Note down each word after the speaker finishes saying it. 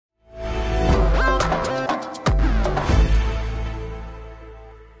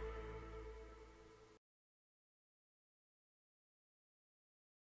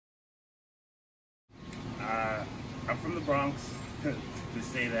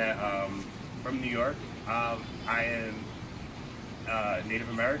that from New York. I am Native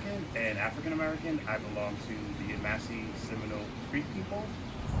American and African American. I belong to the Massey Seminole Creek people.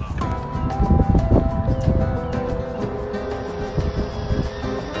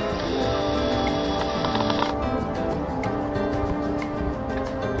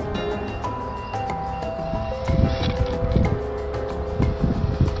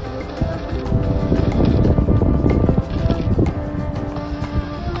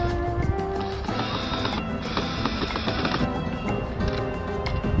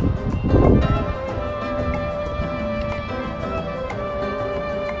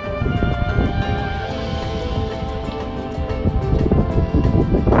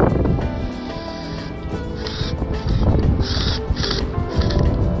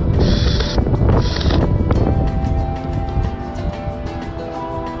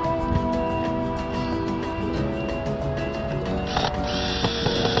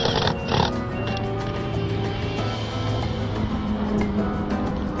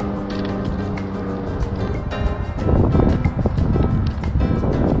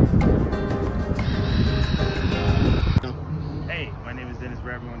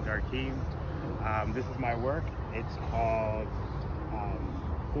 RedMoon Darkeem. This is my work. It's called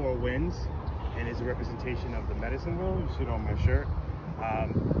Four Winds, and it's a representation of the medicine wheel. You see it on my shirt.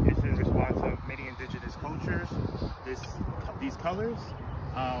 It's in response of many indigenous cultures. These colors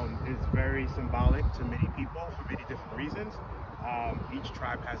is very symbolic to many people for many different reasons. Each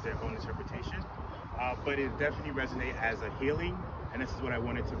tribe has their own interpretation, but it definitely resonates as a healing, and this is what I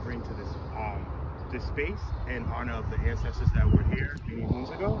wanted to bring to this space in honor of the ancestors that were here many moons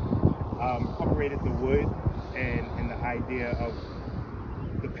ago. Incorporated the wood and the idea of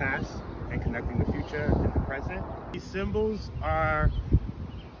the past and connecting the future and the present. These symbols are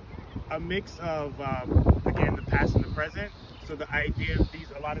a mix of, again, the past and the present. So the idea of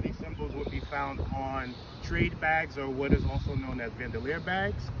a lot of these symbols would be found on trade bags, or what is also known as bandolier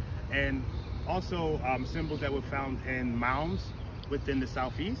bags, and also symbols that were found in mounds within the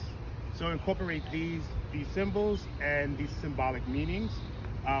Southeast. So incorporate these symbols and these symbolic meanings.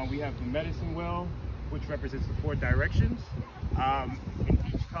 We have the medicine wheel, which represents the 4 directions. And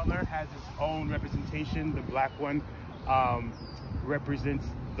each color has its own representation. The black one represents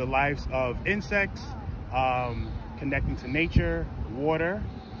the lives of insects, connecting to nature, water.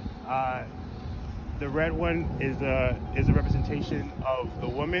 The red one is a representation of the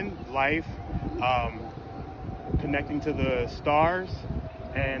woman, life, connecting to the stars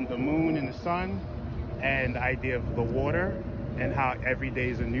and the moon and the sun, and the idea of the water and how every day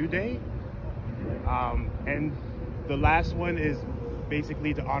is a new day. And the last one is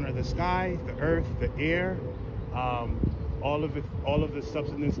basically to honor the sky, the earth, the air, all of the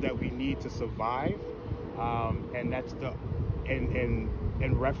substance that we need to survive, and that's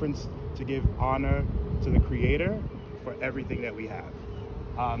in reference to give honor to the Creator for everything that we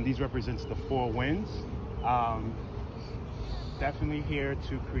have. These represents the 4 winds. Definitely here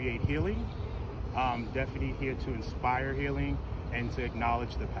to create healing, definitely here to inspire healing and to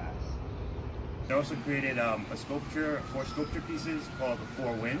acknowledge the past. I also created a sculpture, 4 sculpture pieces called the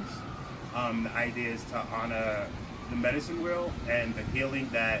 4 Winds. The idea is to honor the medicine wheel and the healing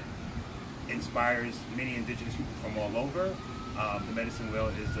that inspires many indigenous people from all over. The medicine wheel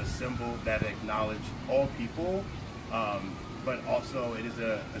is a symbol that acknowledges all people, but also it is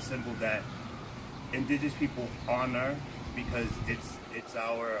a symbol that indigenous people honor, because it's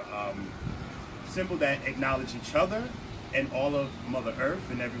our symbol that acknowledges each other and all of Mother Earth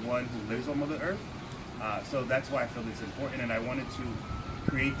and everyone who lives on Mother Earth. So that's why I feel it's important, and I wanted to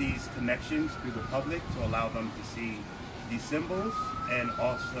create these connections through the public to allow them to see these symbols and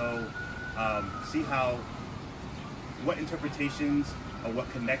also see what interpretations or what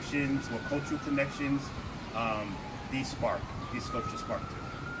connections, what cultural connections these sculptures spark to.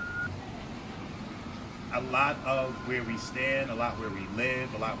 A lot of where we stand, a lot where we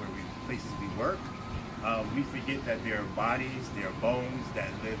live, a lot where places we work, we forget that there are bodies, there are bones that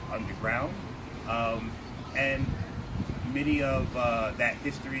live underground, and many of that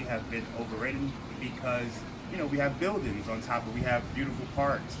history have been overridden because, you know, we have buildings on top of, we have beautiful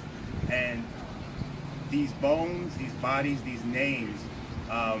parks, and these bones, these bodies, these names,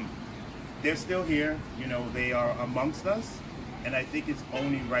 they're still here. You know, they are amongst us. And I think it's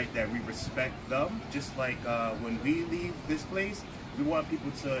only right that we respect them. Just like when we leave this place, we want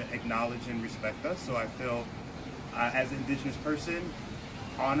people to acknowledge and respect us. So I feel, as an indigenous person,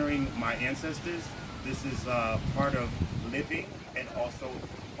 honoring my ancestors, this is part of living and also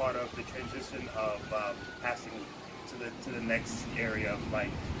part of the transition of passing to the next area of life.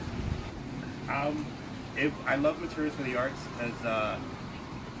 I love materials for the arts because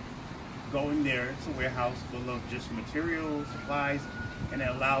going there, it's a warehouse full of just materials, supplies, and it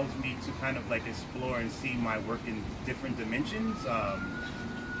allows me to kind of like explore and see my work in different dimensions,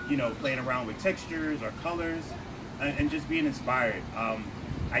 you know, playing around with textures or colors, and just being inspired.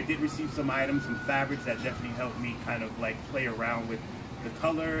 I did receive some items, some fabrics that definitely helped me kind of like play around with the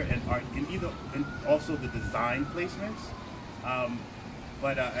color and art, and also the design placements.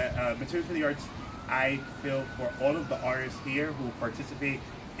 Materials for the Arts, I feel for all of the artists here who participate,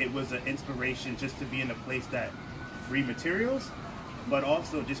 it was an inspiration just to be in a place that free materials, but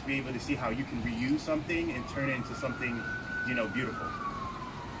also just be able to see how you can reuse something and turn it into something, you know, beautiful.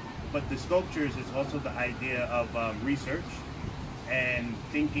 But the sculptures is also the idea of research and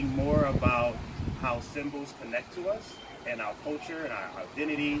thinking more about how symbols connect to us and our culture and our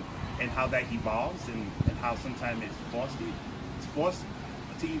identity, and how that evolves, and how sometimes it's forced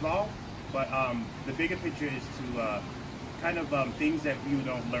to evolve. But the bigger picture is to kind of things that you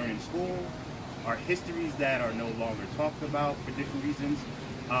don't learn in school, or histories that are no longer talked about for different reasons,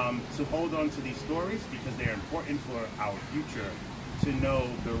 to hold on to these stories because they're important for our future, to know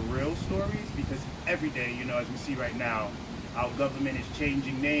the real stories, because every day, you know, as we see right now, our government is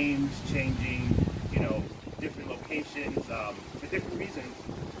changing names, changing, you know, different locations for different reasons,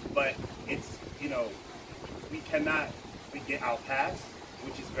 but it's, you know, we cannot forget our past,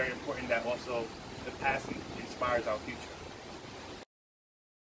 which is very important, that also the past inspires our future.